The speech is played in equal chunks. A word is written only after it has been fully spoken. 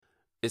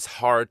it's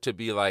hard to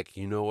be like,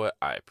 you know what?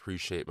 I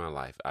appreciate my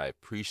life. I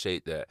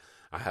appreciate that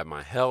I have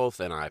my health,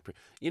 and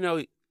you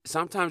know,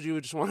 sometimes you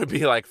would just want to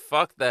be like,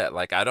 fuck that.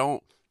 Like, I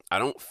don't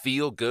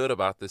feel good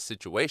about this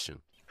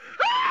situation.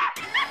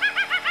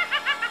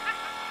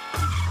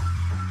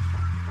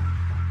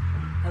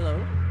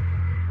 Hello?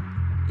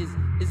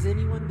 Is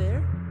anyone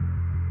there?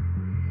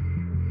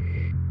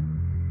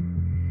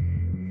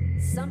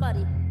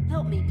 Somebody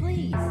help me,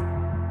 please.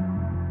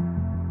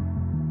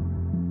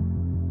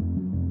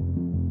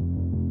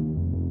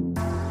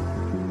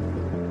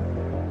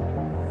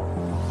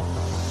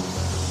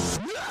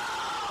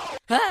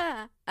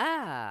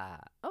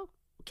 Oh,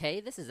 okay,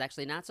 this is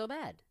actually not so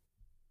bad.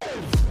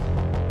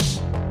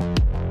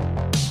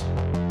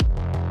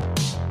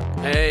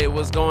 Hey,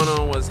 what's going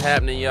on? What's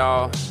happening,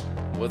 y'all?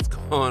 What's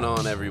going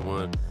on,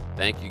 everyone?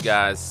 Thank you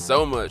guys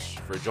so much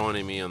for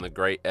joining me on the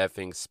Great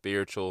Effing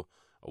Spiritual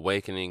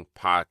Awakening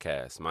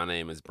podcast. My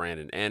name is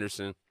Brandon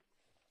Anderson,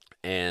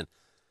 and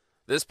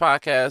this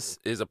podcast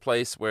is a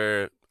place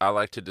where I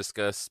like to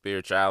discuss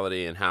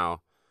spirituality and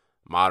how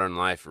modern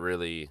life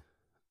really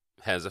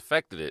has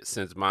affected it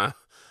since my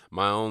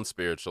own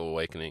spiritual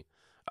awakening.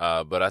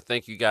 But I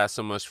thank you guys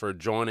so much for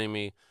joining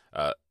me.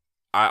 I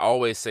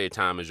always say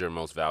time is your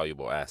most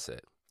valuable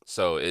asset.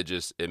 So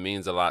it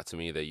means a lot to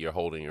me that you're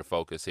holding your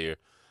focus here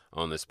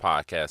on this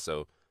podcast.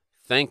 So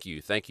thank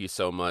you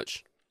so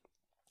much.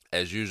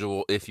 As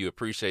usual, if you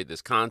appreciate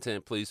this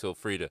content, please feel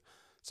free to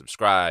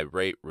subscribe,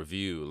 rate,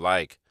 review,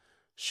 like,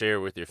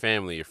 share with your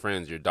family, your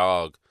friends, your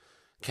dog,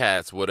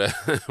 cats,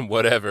 whatever,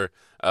 whatever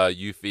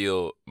you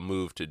feel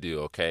moved to do.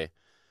 Okay.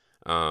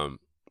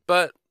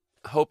 But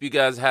hope you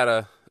guys had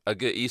a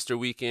good Easter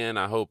weekend.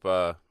 I hope,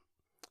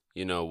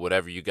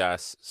 whatever you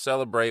guys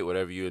celebrate,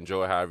 whatever you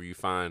enjoy, however you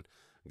find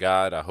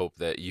God, I hope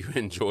that you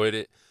enjoyed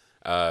it.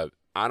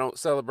 I don't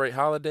celebrate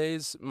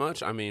holidays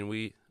much. I mean,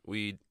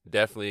 we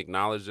definitely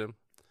acknowledge them.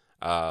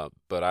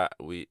 But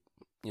we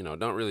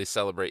don't really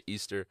celebrate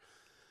Easter.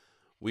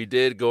 We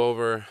did go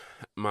over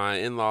my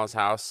in-laws'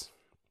 house,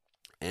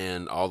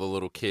 and all the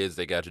little kids,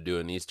 they got to do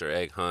an Easter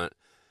egg hunt,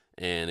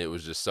 and it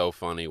was just so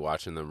funny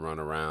watching them run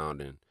around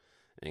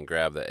and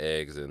grab the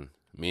eggs. And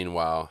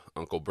meanwhile,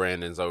 Uncle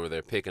Brandon's over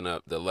there picking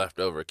up the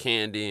leftover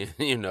candy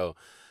and,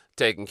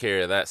 taking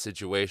care of that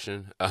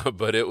situation.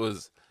 But it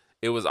was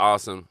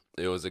awesome.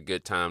 It was a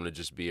good time to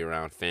just be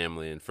around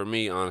family. And for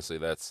me, honestly,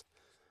 that's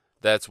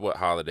what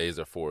holidays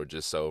are for,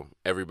 just so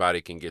everybody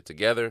can get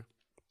together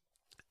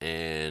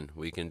and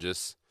we can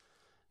just,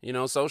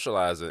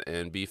 socialize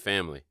and be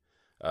family.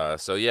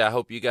 So yeah, I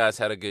hope you guys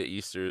had a good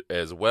Easter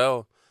as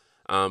well.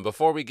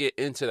 Before we get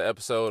into the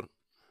episode,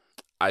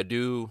 I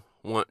do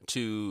want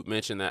to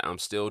mention that I'm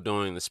still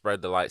doing the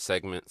Spread the Light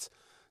segments.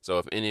 So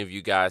if any of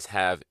you guys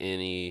have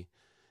anyone,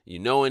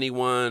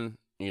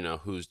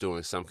 who's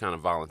doing some kind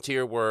of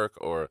volunteer work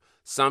or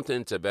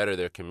something to better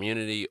their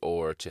community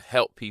or to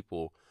help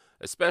people,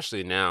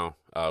 especially now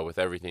with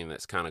everything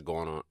that's kind of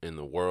going on in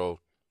the world,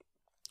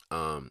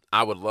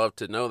 I would love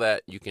to know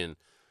that. You can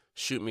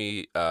shoot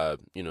me,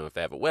 if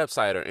they have a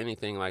website or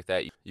anything like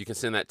that, you can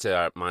send that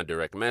to my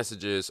direct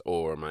messages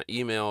or my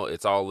email.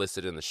 It's all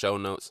listed in the show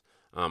notes.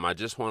 I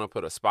just want to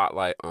put a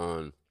spotlight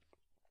on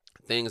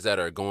things that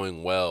are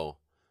going well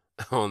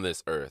on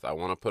this earth. I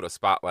want to put a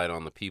spotlight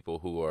on the people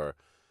who are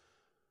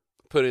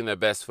putting their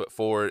best foot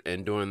forward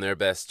and doing their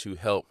best to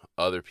help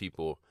other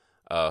people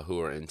who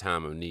are in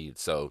time of need.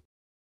 So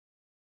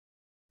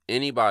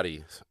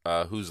anybody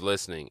who's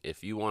listening,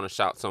 if you want to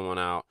shout someone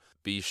out,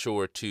 be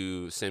sure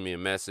to send me a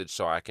message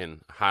so I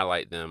can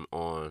highlight them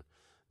on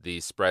the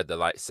Spread the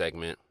Light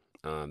segment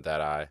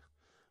that I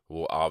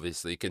will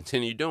obviously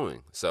continue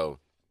doing. So,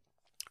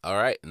 all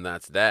right, and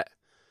that's that.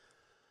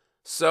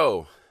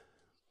 So,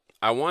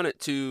 I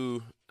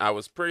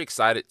was pretty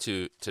excited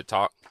to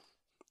talk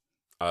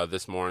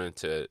this morning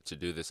to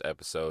do this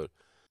episode.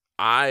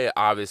 I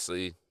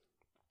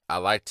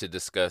like to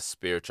discuss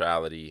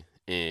spirituality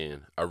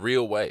in a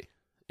real way,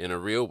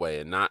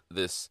 and not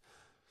this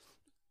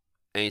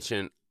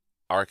ancient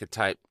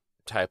archetype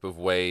type of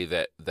way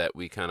that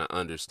we kind of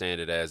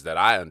understand it as, that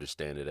I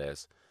understand it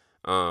as.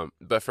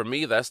 But for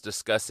me, that's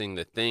discussing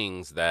the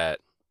things that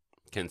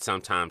can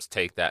sometimes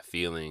take that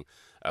feeling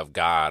of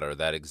God or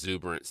that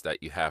exuberance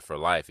that you have for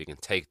life. It can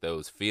take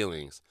those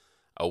feelings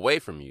away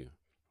from you.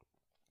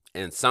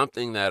 And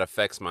something that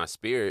affects my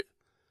spirit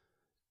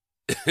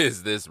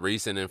is this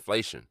recent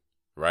inflation,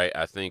 right?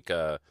 I think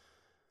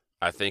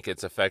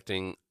it's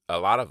affecting a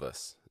lot of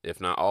us,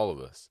 if not all of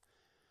us.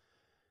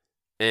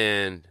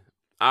 And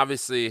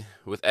obviously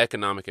with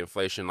economic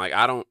inflation, like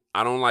I don't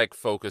like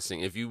focusing.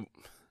 If you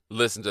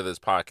listen to this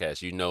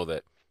podcast, you know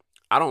that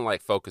I don't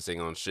like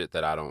focusing on shit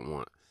that I don't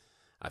want.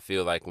 I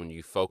feel like when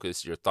you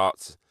focus your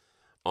thoughts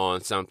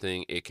on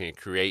something, it can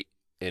create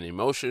an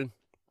emotion,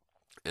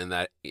 and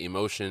that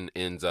emotion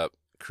ends up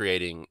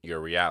creating your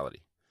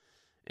reality.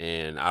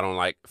 And I don't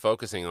like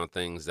focusing on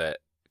things that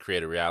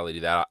create a reality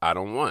that I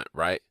don't want,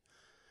 right?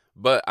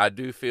 But I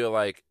do feel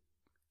like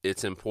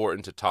it's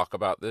important to talk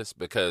about this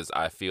because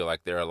I feel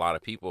like there are a lot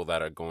of people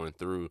that are going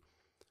through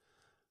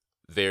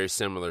very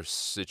similar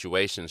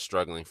situations,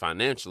 struggling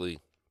financially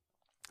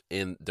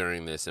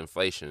during this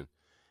inflation.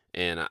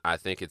 And I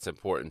think it's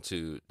important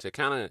to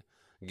kind of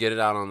get it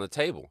out on the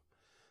table.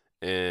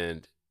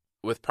 And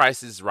with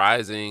prices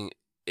rising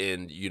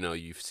and,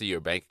 you see your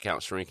bank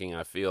account shrinking,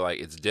 I feel like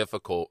it's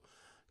difficult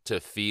to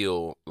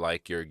feel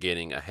like you're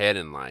getting ahead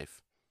in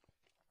life.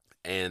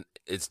 And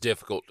it's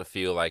difficult to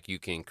feel like you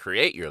can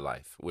create your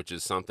life, which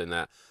is something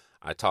that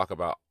I talk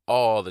about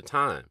all the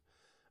time.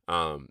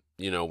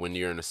 When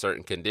you're in a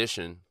certain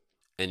condition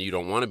and you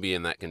don't want to be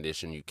in that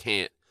condition, you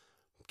can't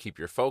keep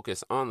your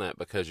focus on that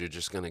because you're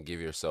just going to give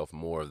yourself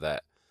more of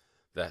that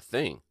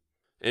thing.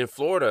 In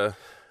Florida,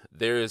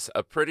 there's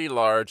a pretty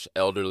large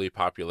elderly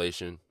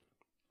population.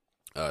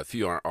 If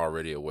you aren't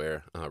already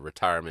aware,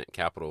 retirement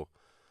capital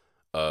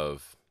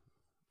of,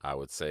 I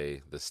would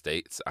say, the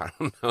states. I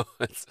don't know.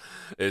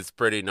 It's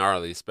pretty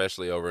gnarly,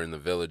 especially over in the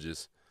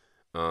villages.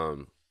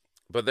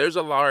 But there's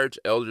a large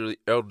elderly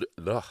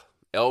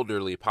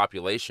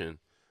population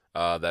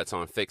that's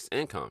on fixed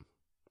income.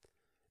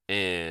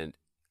 And,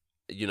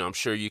 I'm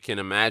sure you can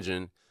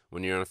imagine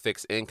when you're on a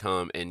fixed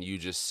income and you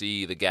just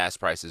see the gas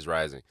prices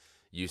rising.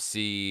 You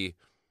see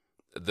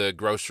the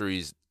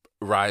groceries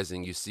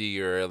rising. You see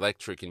your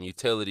electric and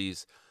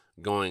utilities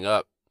going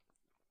up,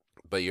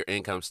 but your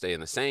income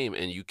staying the same,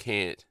 and you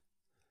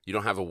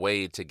don't have a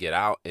way to get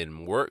out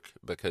and work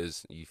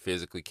because you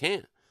physically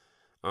can't.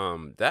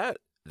 That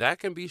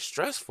can be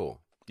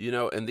stressful,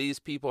 and these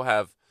people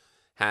have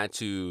had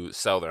to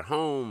sell their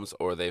homes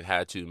or they've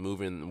had to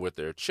move in with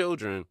their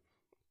children,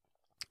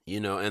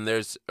 and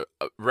there's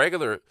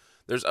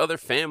other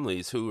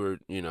families who are,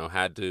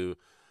 had to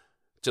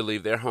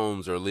leave their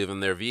homes or live in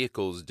their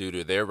vehicles due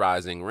to their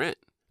rising rent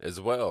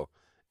as well.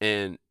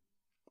 And,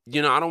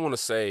 I don't want to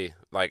say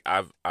like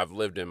I've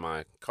lived in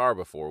my car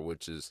before,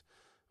 which as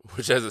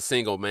a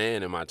single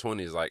man in my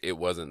 20s, like it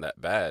wasn't that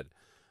bad.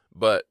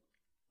 But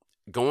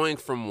going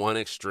from one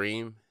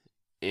extreme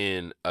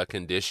in a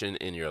condition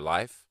in your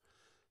life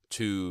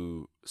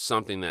to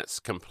something that's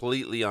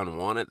completely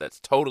unwanted, that's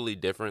totally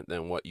different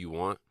than what you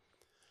want,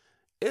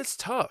 it's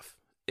tough.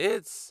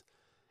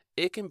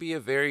 It can be a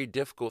very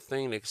difficult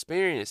thing to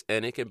experience,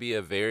 and it can be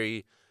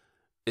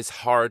it's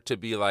hard to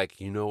be like,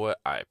 you know what,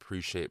 I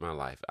appreciate my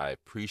life. I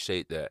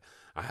appreciate that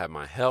I have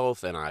my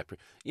health, and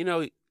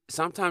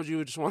sometimes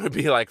you just want to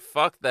be like,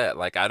 fuck that.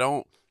 Like, I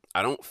don't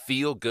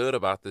feel good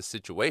about this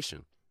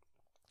situation.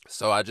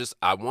 So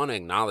I want to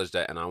acknowledge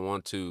that, and I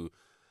want to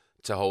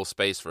hold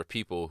space for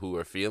people who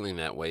are feeling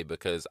that way,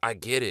 because I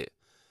get it.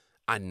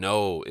 I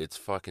know it's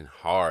fucking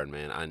hard,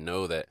 man. I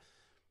know that,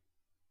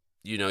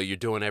 you're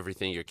doing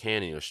everything you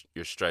can, and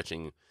you're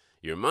stretching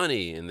your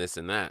money and this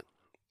and that.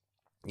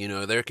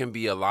 There can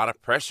be a lot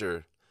of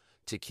pressure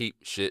to keep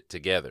shit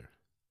together.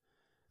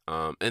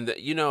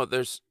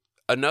 There's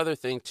another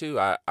thing too.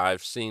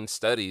 I've seen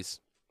studies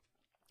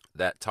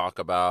that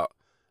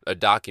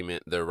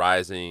document the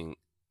rising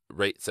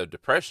rates of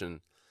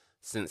depression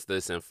since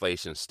this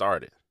inflation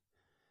started.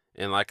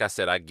 And like I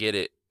said, I get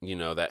it,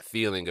 that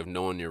feeling of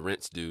knowing your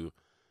rent's due,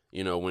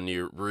 when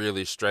you're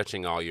really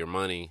stretching all your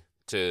money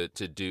to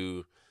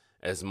do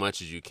as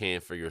much as you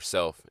can for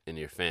yourself and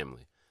your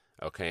family.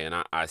 Okay. And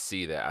I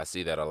see that. I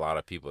see that a lot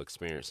of people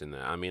experiencing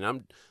that. I mean,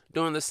 I'm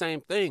doing the same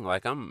thing.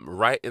 Like, I'm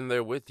right in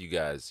there with you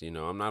guys.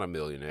 I'm not a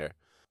millionaire.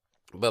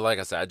 But like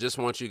I said, I just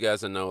want you guys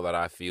to know that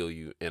I feel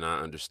you and I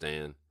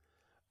understand.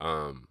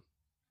 And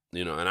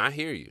I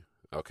hear you.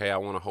 Okay. I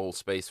want to hold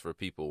space for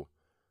people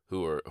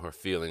who are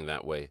feeling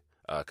that way.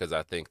 Because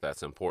I think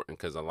that's important,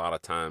 because a lot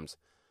of times,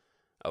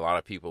 a lot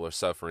of people are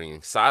suffering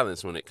in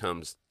silence when it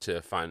comes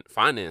to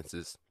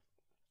finances.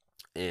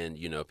 And,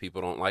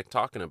 people don't like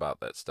talking about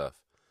that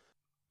stuff.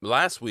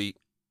 Last week,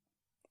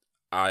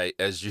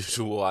 as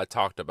usual, I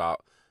talked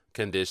about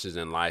conditions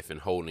in life and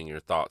holding your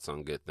thoughts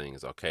on good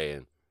things, okay?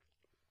 And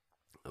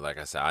like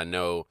I said, I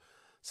know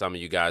some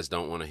of you guys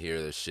don't want to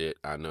hear this shit.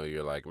 I know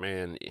you're like,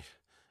 man,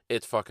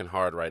 it's fucking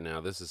hard right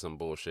now. This is some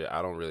bullshit.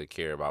 I don't really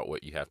care about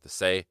what you have to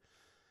say.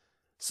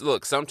 So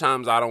look,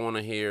 sometimes I don't want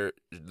to hear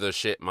the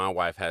shit my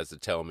wife has to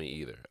tell me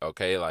either,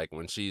 okay? Like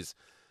when she's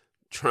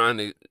trying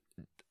to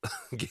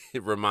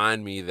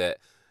remind me that,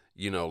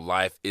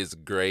 life is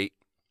great,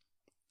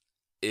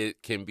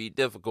 it can be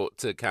difficult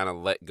to kind of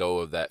let go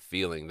of that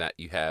feeling that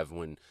you have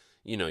when,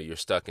 you're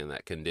stuck in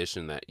that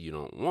condition that you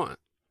don't want.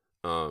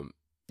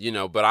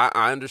 But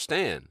I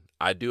understand.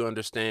 I do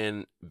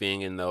understand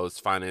being in those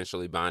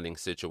financially binding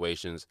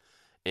situations.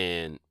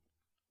 And,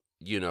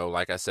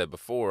 like I said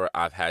before,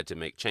 I've had to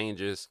make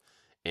changes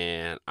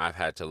and I've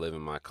had to live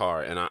in my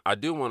car. And I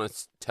do want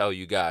to tell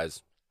you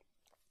guys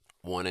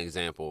one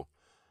example.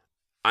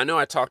 I know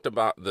I talked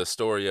about the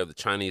story of the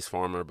Chinese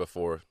farmer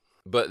before,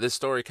 but this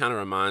story kind of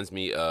reminds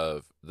me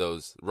of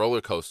those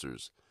roller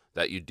coasters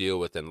that you deal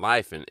with in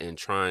life and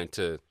trying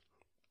to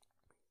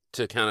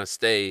kind of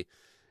stay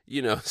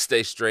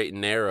straight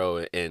and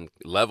narrow and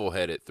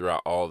level-headed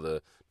throughout all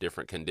the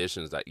different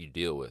conditions that you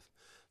deal with.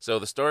 So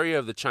the story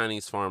of the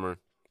Chinese farmer,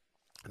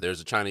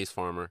 there's a Chinese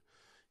farmer.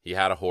 He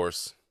had a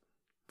horse.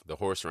 The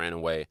horse ran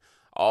away.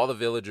 all the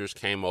villagers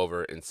came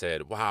over and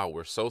said, wow,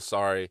 we're so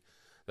sorry.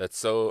 That's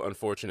so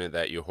unfortunate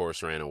that your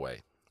horse ran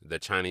away. The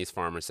Chinese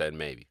farmer said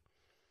maybe.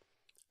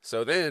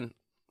 So then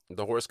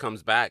the horse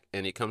comes back,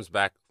 and he comes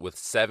back with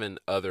 7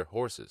 other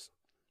horses.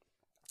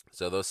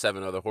 So those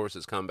 7 other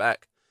horses come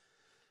back,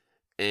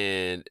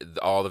 and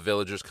all the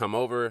villagers come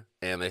over,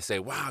 and they say,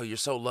 wow, you're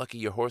so lucky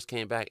your horse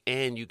came back,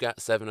 and you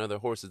got 7 other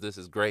horses. This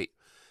is great.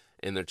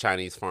 And the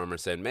Chinese farmer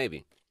said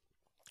maybe.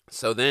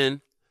 So then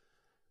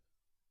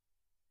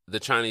the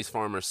Chinese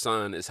farmer's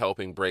son is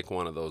helping break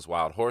one of those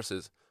wild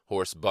horses.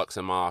 Horse bucks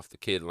him off. The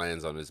kid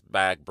lands on his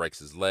back, breaks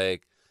his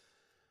leg.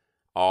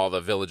 All the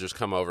villagers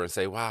come over and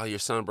say, wow, your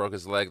son broke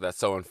his leg. That's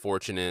so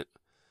unfortunate.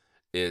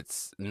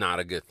 It's not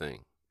a good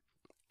thing.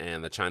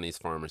 And the Chinese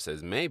farmer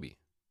says, maybe.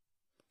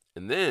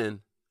 And then,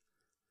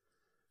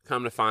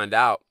 come to find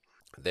out,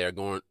 they're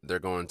going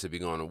to be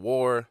going to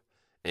war,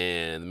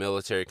 and the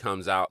military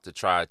comes out to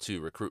try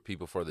to recruit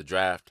people for the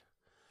draft.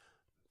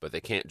 But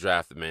they can't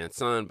draft the man's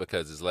son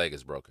because his leg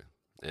is broken.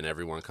 And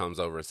everyone comes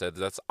over and says,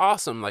 that's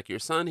awesome. Like, your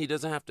son, he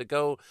doesn't have to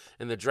go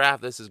in the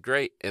draft. This is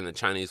great. And the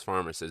Chinese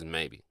farmer says,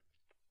 maybe.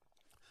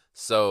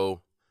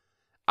 So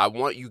I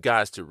want you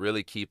guys to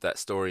really keep that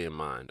story in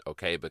mind,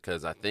 okay?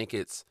 Because I think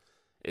it's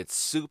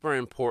super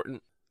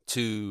important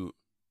to,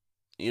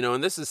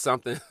 and this is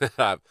something that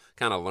I've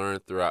kind of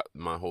learned throughout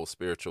my whole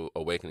spiritual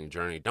awakening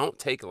journey. Don't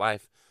take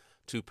life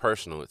too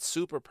personal. It's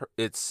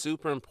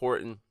super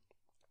important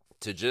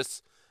to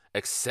just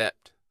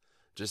accept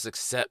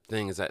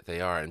things that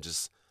they are, and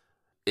just,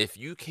 if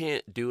you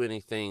can't do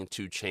anything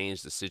to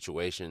change the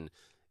situation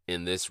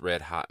in this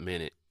red hot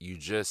minute, you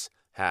just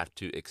have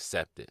to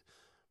accept it,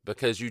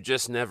 because you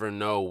just never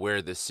know where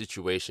this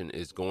situation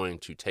is going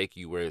to take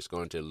you, where it's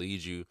going to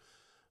lead you.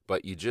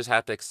 But you just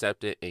have to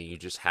accept it, and you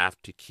just have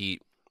to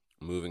keep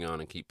moving on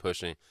and keep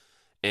pushing.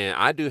 And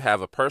I do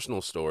have a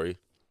personal story,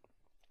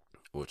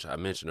 which I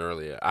mentioned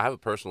earlier. I have a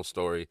personal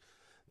story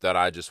that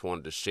I just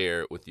wanted to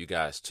share with you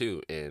guys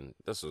too. And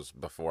this was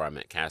before I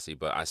met Cassie,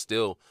 but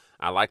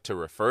I like to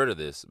refer to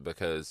this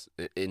because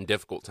in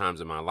difficult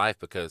times in my life,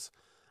 because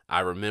I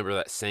remember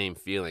that same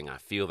feeling. I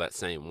feel that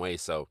same way.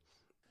 So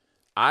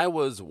I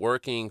was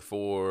working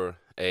for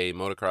a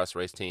motocross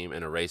race team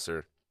and a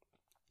racer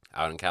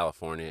out in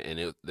California, and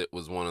it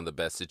was one of the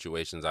best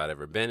situations I'd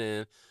ever been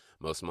in,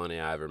 most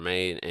money I ever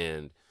made.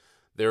 And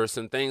there were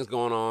some things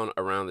going on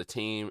around the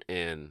team,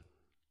 and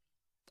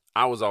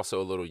I was also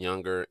a little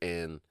younger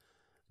and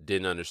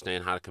didn't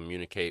understand how to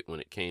communicate when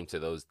it came to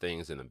those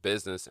things in the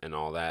business and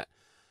all that.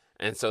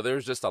 And so there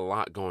was just a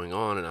lot going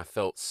on, and I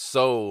felt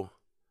so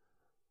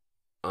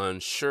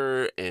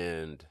unsure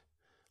and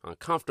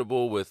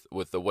uncomfortable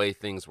with the way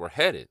things were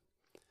headed.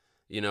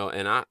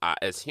 And I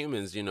as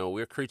humans,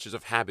 we're creatures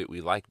of habit. We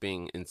like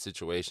being in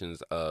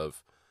situations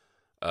of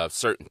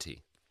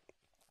certainty.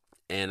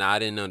 And I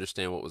didn't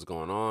understand what was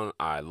going on.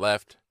 I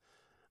left.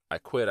 I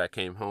quit. I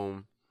came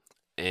home.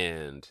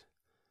 And,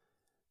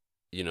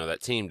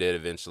 that team did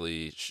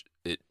eventually,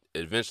 it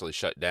eventually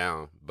shut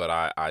down. But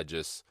I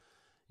just,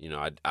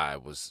 I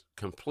was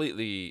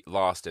completely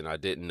lost, and I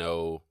didn't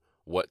know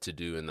what to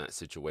do in that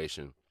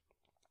situation.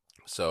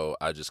 So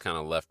I just kind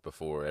of left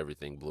before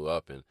everything blew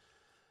up, and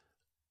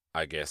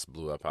I guess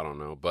blew up. I don't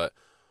know. But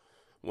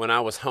when I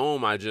was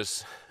home, I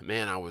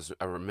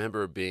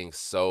remember being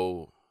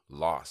so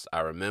lost.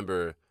 I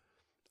remember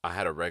I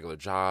had a regular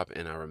job,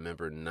 and I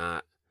remember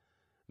not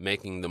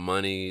making the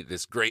money,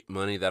 this great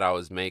money that I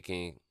was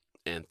making,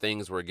 and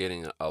things were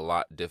getting a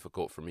lot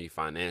difficult for me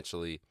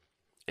financially.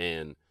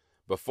 And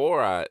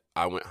before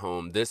I went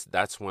home,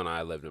 that's when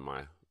I lived in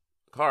my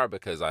car,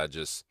 because I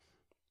just,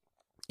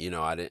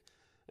 I didn't.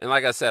 And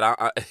like I said,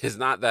 it's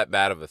not that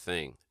bad of a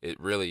thing. It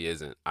really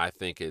isn't. I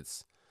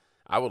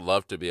would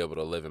love to be able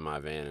to live in my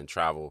van and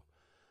travel,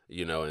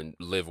 and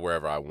live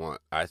wherever I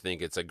want. I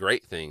think it's a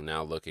great thing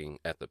now looking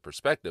at the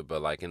perspective.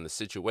 But like in the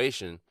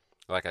situation,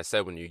 like I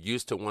said, when you're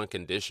used to one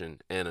condition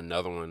and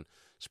another one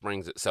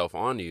springs itself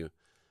on you,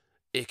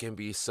 it can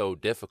be so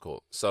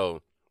difficult.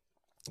 So,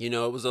 it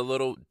was a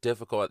little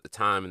difficult at the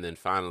time. And then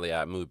finally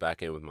I moved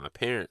back in with my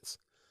parents.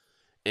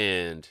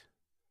 And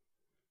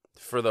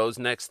for those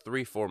next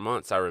 3-4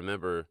 months, I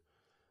remember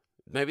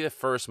maybe the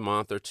first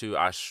month or two,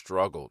 I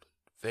struggled.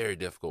 Very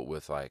difficult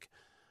with like,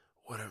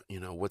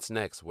 what's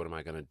next? What am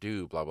I going to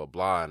do? Blah, blah,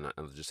 blah.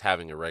 And just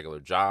having a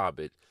regular job,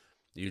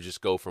 you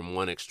just go from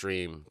one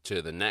extreme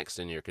to the next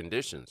in your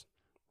conditions.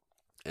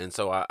 And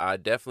so I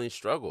definitely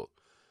struggled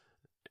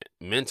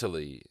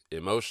mentally,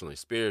 emotionally,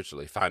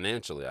 spiritually,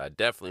 financially. I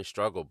definitely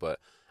struggled. But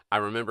I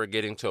remember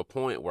getting to a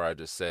point where I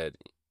just said,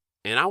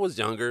 and I was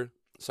younger.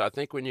 So I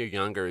think when you're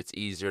younger, it's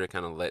easier to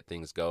kind of let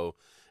things go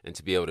and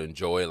to be able to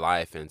enjoy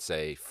life and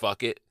say,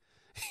 fuck it,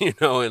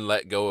 and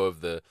let go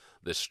of the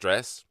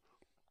stress.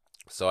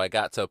 So I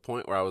got to a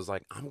point where I was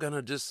like, I'm going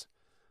to just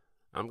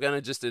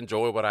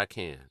enjoy what I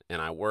can.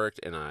 And I worked,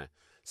 and I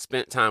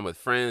spent time with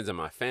friends and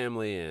my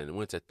family, and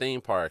went to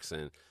theme parks,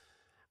 and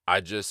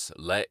I just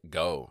let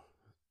go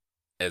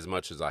as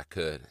much as I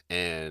could.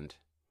 And,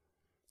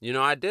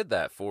 I did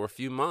that for a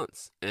few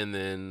months. And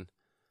then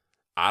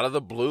out of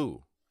the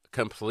blue,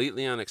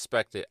 completely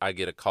unexpected, I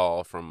get a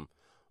call from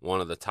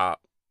one of the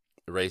top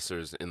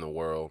racers in the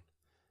world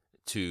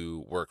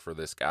to work for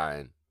this guy.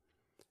 And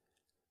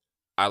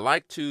I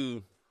like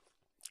to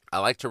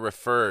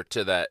refer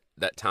to that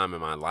time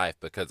in my life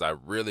because I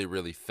really,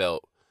 really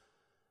felt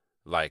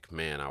like,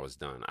 man, I was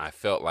done. I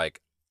felt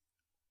like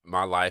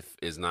my life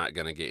is not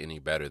going to get any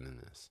better than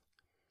this.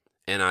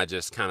 And I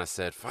just kind of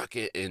said, fuck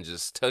it, and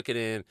just took it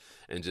in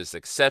and just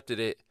accepted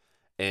it.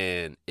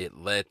 And it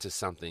led to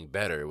something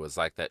better. It was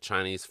like that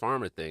Chinese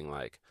farmer thing.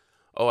 Like,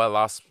 oh, I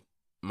lost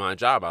my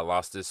job. I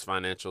lost this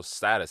financial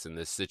status in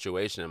this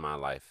situation in my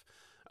life.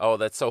 Oh,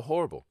 that's so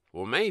horrible.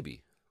 Well,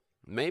 maybe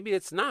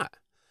it's not.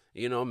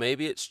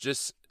 Maybe it's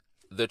just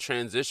the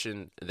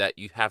transition that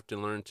you have to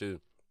learn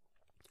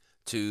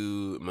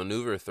to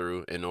maneuver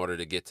through in order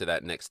to get to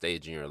that next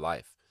stage in your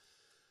life.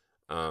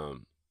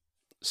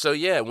 So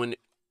yeah, when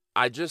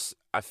I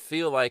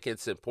feel like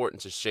it's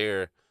important to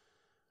share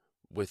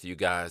with you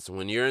guys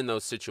when you're in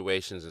those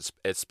situations,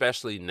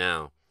 especially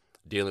now,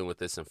 dealing with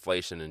this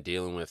inflation and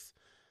dealing with,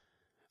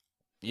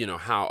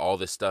 how all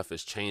this stuff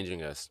is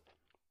changing us.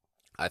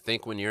 I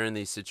think when you're in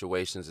these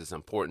situations, it's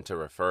important to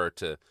refer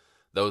to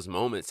those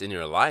moments in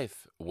your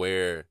life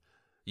where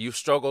you've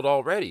struggled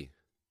already.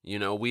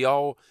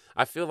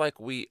 I feel like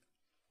we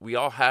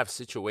all have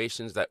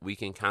situations that we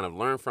can kind of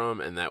learn from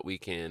and that we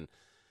can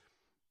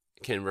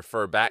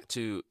refer back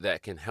to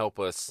that can help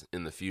us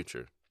in the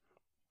future.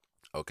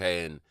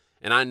 Okay.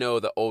 And I know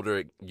the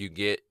older you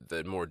get,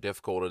 the more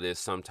difficult it is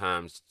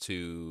sometimes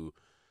to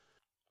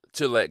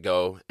let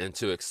go and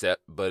to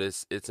accept, but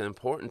it's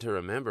important to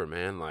remember,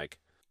 man, like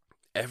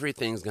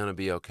everything's going to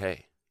be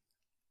okay.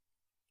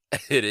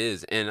 It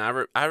is. And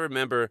I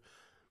remember,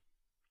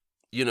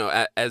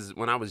 as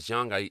when I was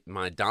young,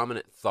 my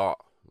dominant thought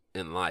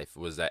in life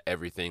was that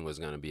everything was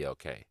going to be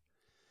okay.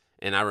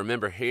 And I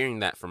remember hearing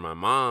that from my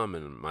mom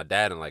and my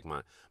dad, and like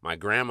my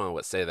grandma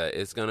would say that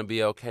it's going to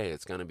be okay.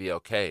 It's going to be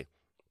okay.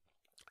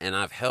 And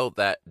I've held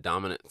that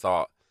dominant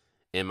thought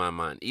in my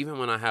mind, even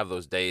when I have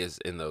those days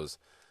in those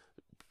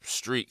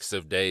streaks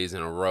of days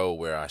in a row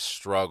where I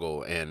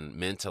struggle and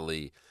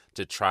mentally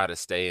to try to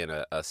stay in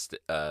a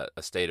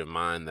state of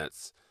mind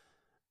that's,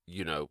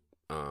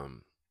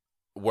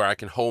 where I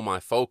can hold my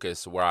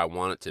focus where I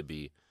want it to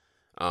be.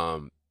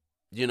 I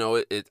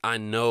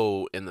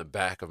know in the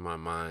back of my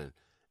mind,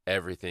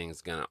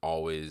 everything's going to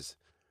always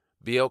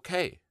be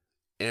okay.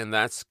 And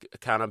that's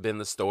kind of been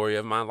the story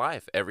of my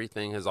life.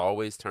 Everything has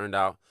always turned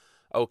out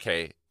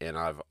okay. And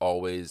I've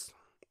always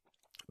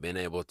been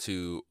able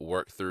to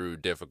work through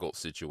difficult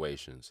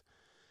situations.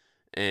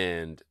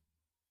 And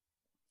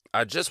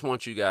I just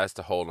want you guys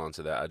to hold on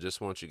to that. I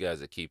just want you guys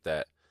to keep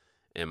that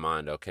in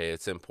mind, okay?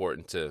 It's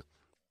important to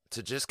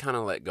just kind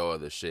of let go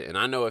of this shit. And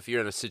I know if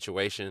you're in a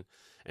situation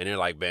and you're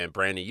like, man,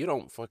 Brandon, you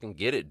don't fucking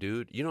get it,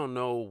 dude. You don't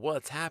know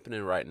what's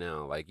happening right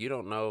now. Like, you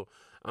don't know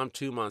I'm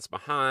 2 months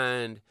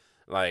behind.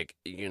 Like,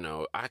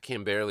 I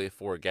can barely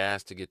afford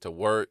gas to get to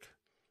work.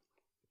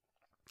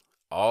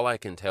 All I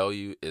can tell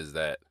you is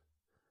that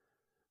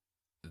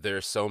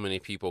there's so many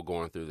people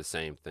going through the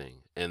same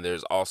thing. And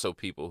there's also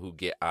people who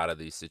get out of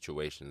these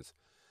situations.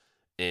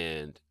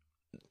 And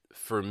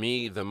for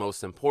me, the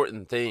most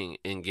important thing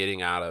in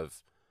getting out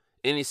of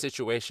any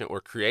situation or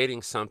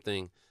creating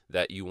something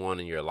that you want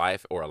in your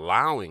life or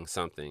allowing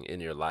something in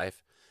your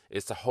life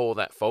is to hold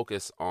that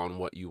focus on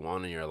what you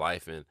want in your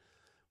life. And,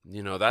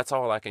 that's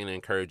all I can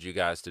encourage you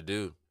guys to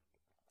do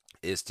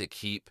is to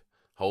keep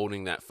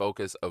holding that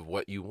focus of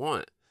what you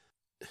want.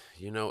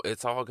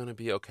 It's all going to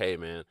be okay,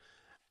 man.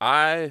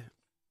 I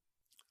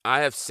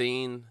have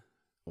seen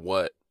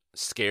what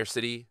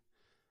scarcity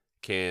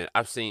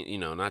I've seen,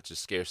 not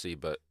just scarcity,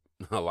 but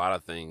a lot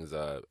of things,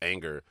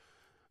 anger,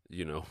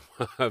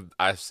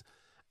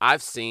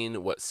 I've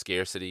seen what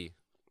scarcity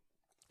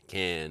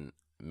can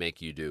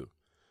make you do.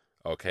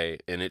 Okay.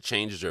 And it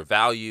changes your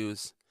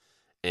values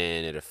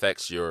and it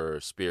affects your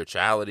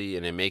spirituality,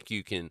 and it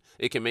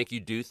can make you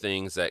do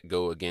things that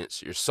go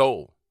against your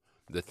soul.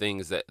 The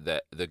things that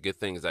the good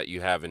things that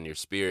you have in your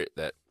spirit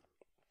that,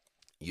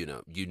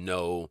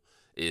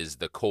 is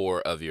the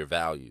core of your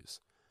values.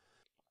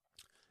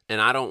 And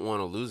I don't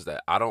want to lose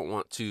that. I don't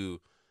want to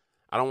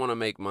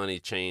make money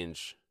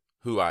change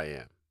who I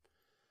am.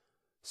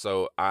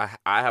 So I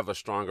have a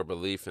stronger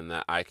belief in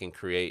that I can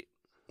create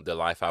the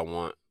life I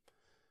want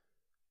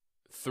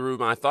through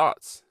my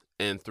thoughts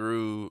and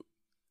through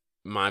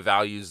my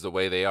values the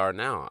way they are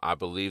now. I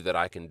believe that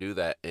I can do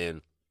that,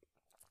 and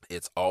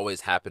it's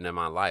always happened in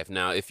my life.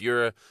 Now, if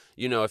you're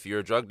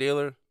a drug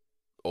dealer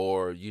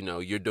or,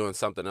 you're doing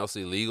something else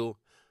illegal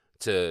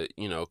to,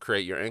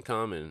 create your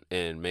income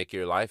and make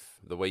your life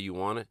the way you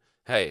want it,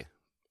 hey,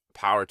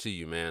 power to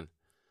you, man.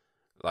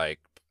 Like,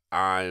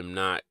 I'm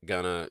not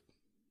gonna,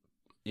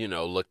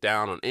 look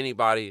down on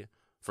anybody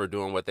for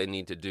doing what they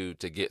need to do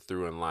to get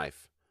through in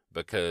life,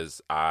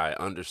 because I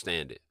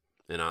understand it.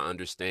 And I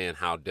understand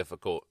how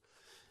difficult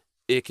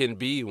it can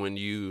be when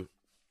you're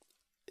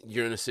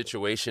in a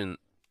situation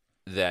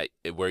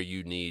where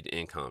you need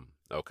income.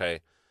 Okay.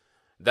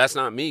 That's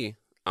not me.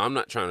 I'm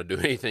not trying to do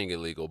anything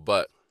illegal,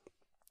 but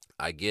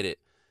I get it.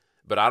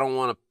 But I don't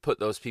want to put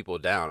those people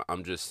down.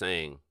 I'm just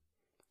saying,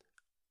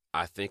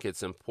 I think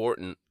it's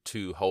important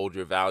to hold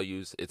your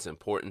values. It's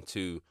important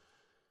to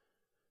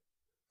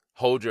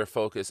hold your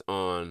focus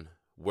on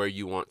where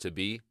you want to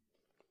be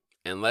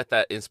and let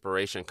that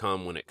inspiration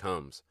come when it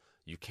comes.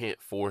 You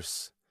can't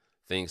force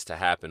things to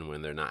happen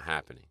when they're not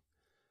happening.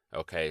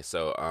 Okay,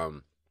 so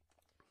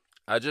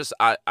I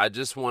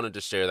just wanted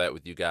to share that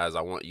with you guys.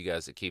 I want you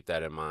guys to keep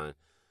that in mind,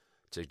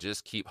 to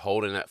just keep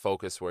holding that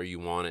focus where you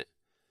want it.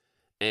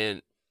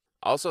 And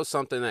also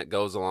something that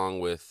goes along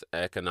with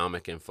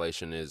economic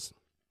inflation is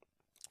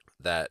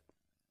that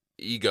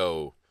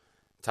ego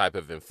type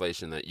of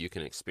inflation that you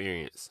can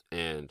experience.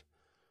 And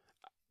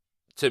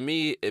to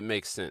me, it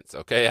makes sense,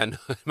 okay? I know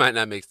it might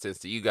not make sense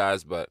to you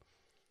guys, but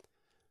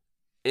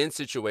in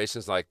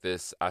situations like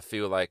this, I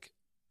feel like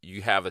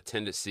you have a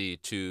tendency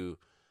to,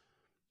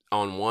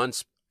 on one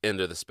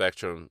end of the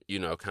spectrum,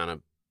 kind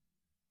of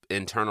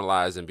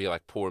internalize and be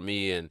like, poor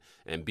me,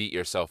 and beat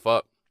yourself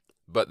up.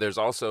 But there's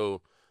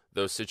also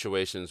those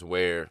situations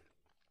where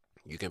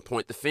you can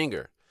point the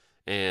finger.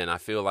 And I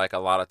feel like a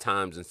lot of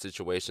times in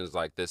situations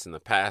like this in the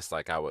past,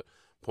 like I would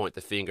point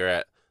the finger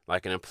at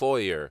like an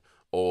employer,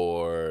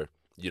 or,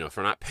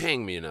 for not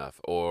paying me enough,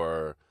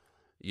 or,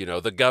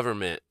 the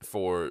government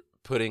for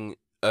putting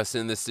us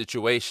in this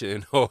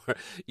situation, or,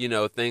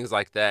 things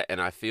like that.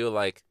 And I feel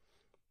like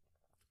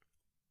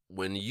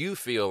when you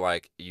feel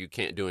like you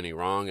can't do any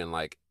wrong, and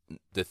like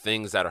the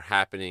things that are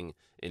happening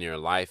in your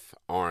life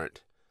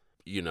aren't,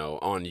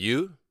 on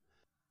you,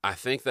 I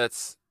think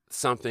that's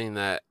something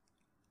that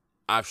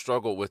I've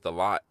struggled with a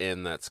lot,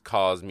 and that's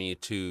caused me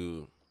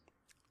to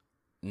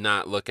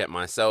not look at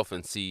myself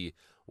and see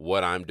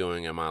what I'm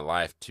doing in my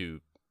life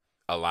to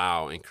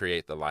allow and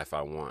create the life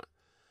I want.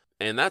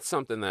 And that's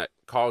something that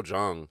Carl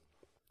Jung,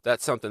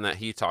 that's something that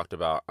he talked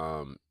about,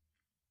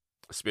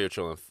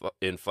 spiritual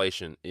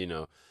inflation,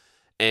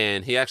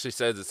 and he actually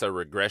says it's a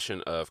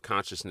regression of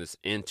consciousness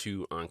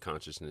into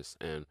unconsciousness.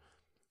 And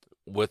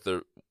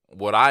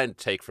what I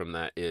take from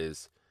that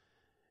is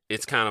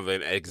it's kind of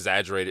an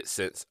exaggerated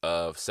sense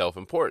of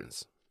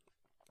self-importance,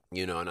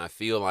 and I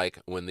feel like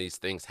when these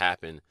things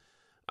happen,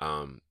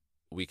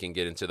 we can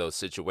get into those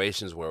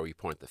situations where we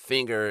point the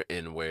finger,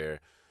 and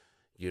where,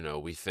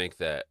 we think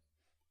that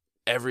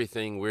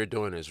everything we're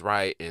doing is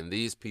right, and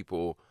these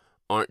people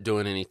aren't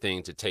doing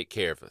anything to take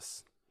care of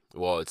us.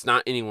 Well, it's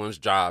not anyone's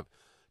job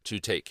to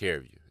take care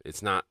of you.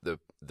 It's not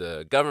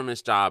the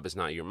government's job. It's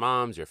not your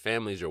mom's, your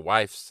family's, your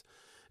wife's.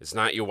 It's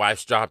not your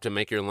wife's job to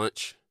make your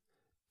lunch.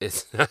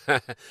 It's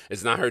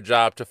not her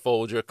job to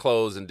fold your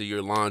clothes and do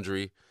your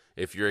laundry.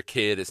 If you're a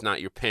kid, it's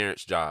not your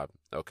parents' job,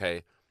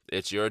 okay?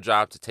 It's your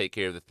job to take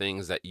care of the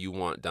things that you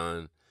want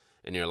done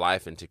in your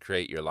life, and to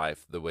create your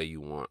life the way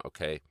you want,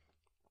 okay?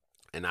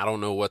 And I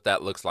don't know what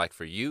that looks like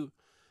for you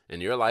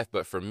in your life,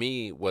 but for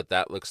me, what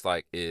that looks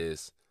like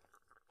is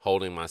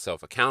holding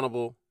myself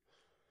accountable,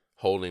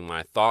 holding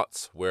my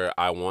thoughts where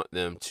I want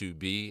them to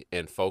be,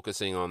 and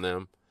focusing on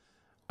them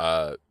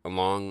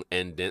long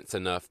and dense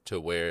enough to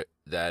where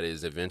that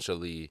is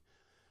eventually,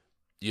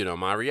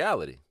 my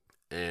reality.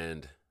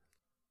 And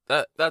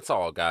that's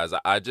all, guys.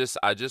 I just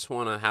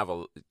want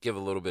to give a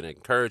little bit of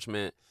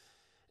encouragement,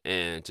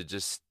 and to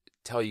just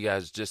tell you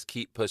guys, just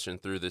keep pushing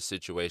through this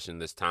situation,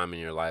 this time in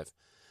your life.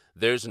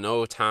 There's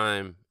no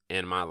time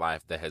in my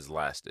life that has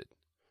lasted.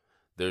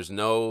 There's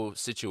no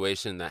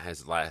situation that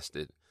has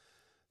lasted.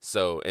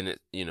 So, and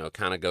it,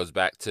 kind of goes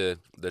back to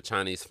the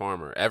Chinese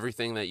farmer.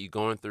 Everything that you're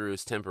going through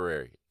is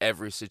temporary.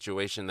 Every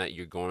situation that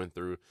you're going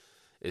through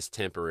is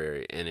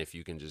temporary. And if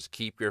you can just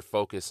keep your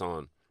focus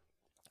on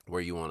where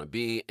you want to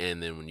be,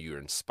 and then when you're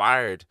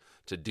inspired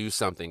to do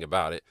something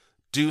about it,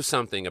 do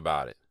something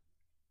about it.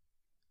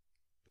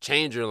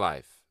 Change your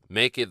life.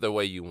 Make it the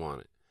way you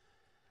want it.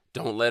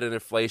 Don't let an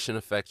inflation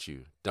affect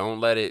you. Don't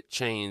let it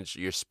change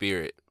your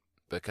spirit,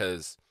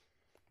 because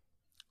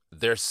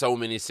there's so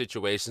many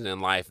situations in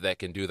life that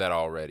can do that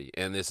already.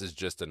 And this is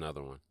just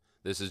another one.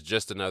 This is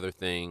just another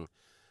thing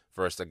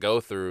for us to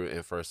go through,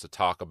 and for us to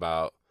talk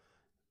about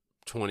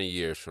 20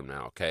 years from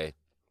now, okay?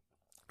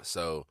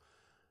 So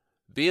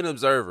be an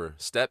observer.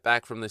 Step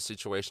back from this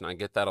situation. I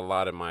get that a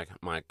lot in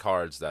my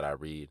cards that I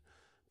read.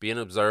 Be an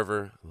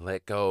observer.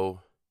 Let go.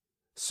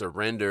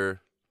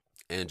 Surrender.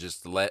 And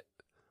just let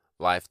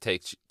life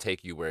take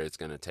you where it's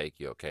going to take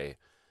you, okay?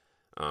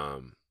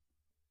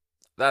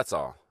 That's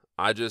all.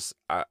 I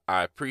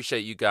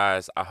appreciate you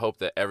guys. I hope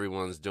that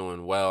everyone's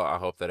doing well. I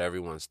hope that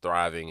everyone's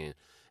thriving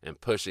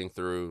and pushing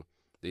through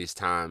these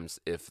times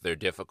if they're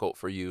difficult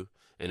for you.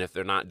 And if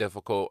they're not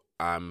difficult,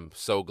 I'm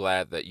so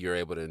glad that you're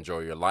able to enjoy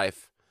your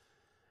life,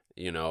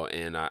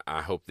 and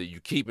I hope that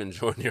you keep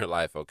enjoying your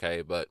life,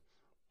 okay? But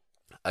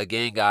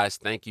again, guys,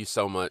 thank you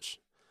so much.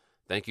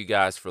 Thank you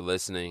guys for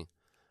listening.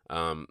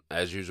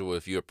 As usual,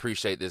 if you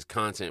appreciate this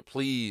content,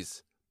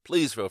 please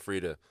feel free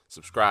to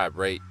subscribe,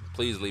 rate,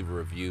 please leave a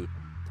review.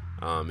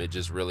 It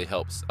just really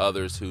helps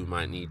others who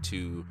might need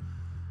to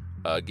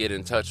get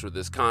in touch with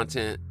this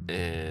content,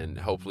 and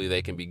hopefully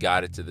they can be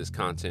guided to this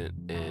content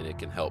and it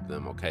can help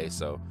them, okay?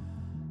 So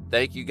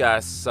thank you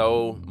guys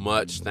so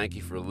much. Thank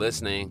you for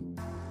listening.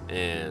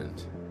 And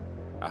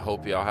I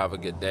hope y'all have a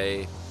good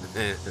day.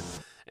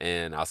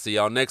 And I'll see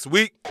y'all next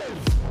week.